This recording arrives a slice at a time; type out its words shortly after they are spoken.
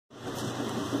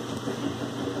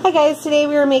Hi guys, today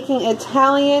we are making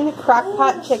Italian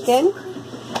crock-pot chicken.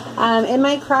 In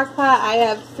my crock-pot I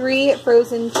have 3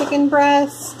 frozen chicken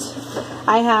breasts.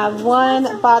 I have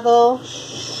 1 bottle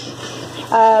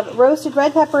of roasted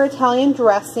red pepper Italian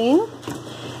dressing.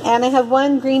 And I have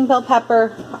 1 green bell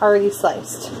pepper already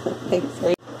sliced.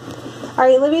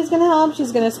 Alright, Libby's going to help.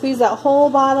 She's going to squeeze that whole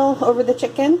bottle over the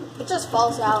chicken. It just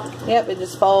falls out. Yep, it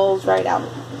just falls right out.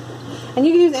 And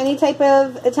you can use any type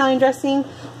of Italian dressing.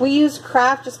 We use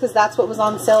Kraft just because that's what was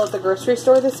on sale at the grocery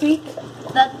store this week.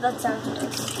 That sounds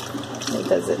nice. It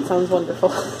does. It sounds wonderful.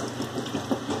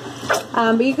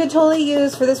 But you could totally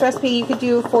use, for this recipe, you could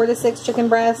do 4 to 6 chicken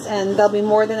breasts and there'll be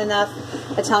more than enough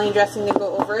Italian dressing to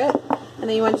go over it. And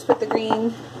then you want to just put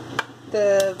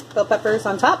the bell peppers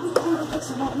on top.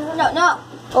 No.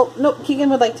 Oh, no, Keegan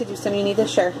would like to do some. You need to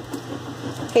share.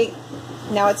 Okay,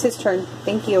 now it's his turn.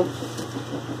 Thank you.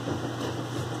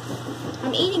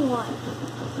 I'm eating one.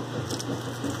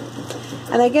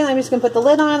 And again, I'm just going to put the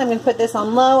lid on. I'm going to put this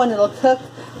on low and it'll cook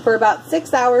for about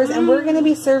 6 hours. And we're going to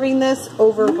be serving this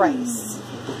over rice.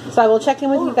 So I will check in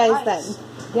with you guys then.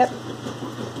 Yep.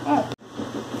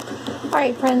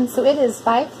 Alright friends, so it is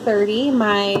 5:30.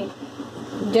 My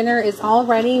dinner is all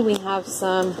ready. We have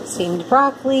some steamed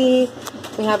broccoli.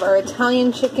 We have our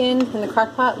Italian chicken in the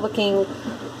crock pot looking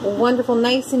wonderful,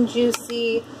 nice and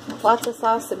juicy. Lots of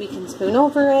sauce that we can spoon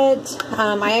over it.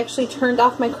 I actually turned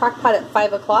off my crock pot at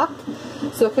 5 o'clock.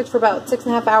 So it cooked for about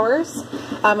 6.5 hours.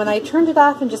 And I turned it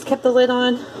off and just kept the lid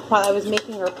on while I was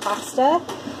making our pasta.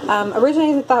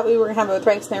 Originally I thought we were going to have it with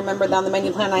rice, and I remember on the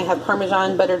menu plan I have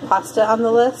Parmesan buttered pasta on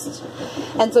the list.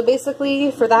 And so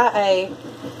basically for that I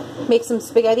make some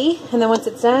spaghetti, and then once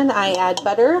it's done I add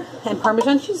butter and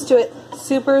Parmesan cheese to it.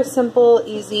 Super simple,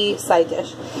 easy side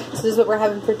dish. So this is what we're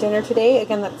having for dinner today.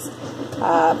 Again, that's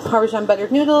Parmesan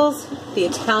buttered noodles, the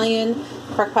Italian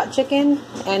crock-pot chicken,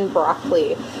 and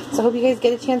broccoli. So I hope you guys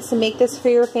get a chance to make this for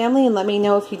your family, and let me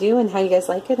know if you do and how you guys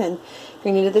like it. And if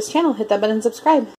you're new to this channel, hit that button and subscribe.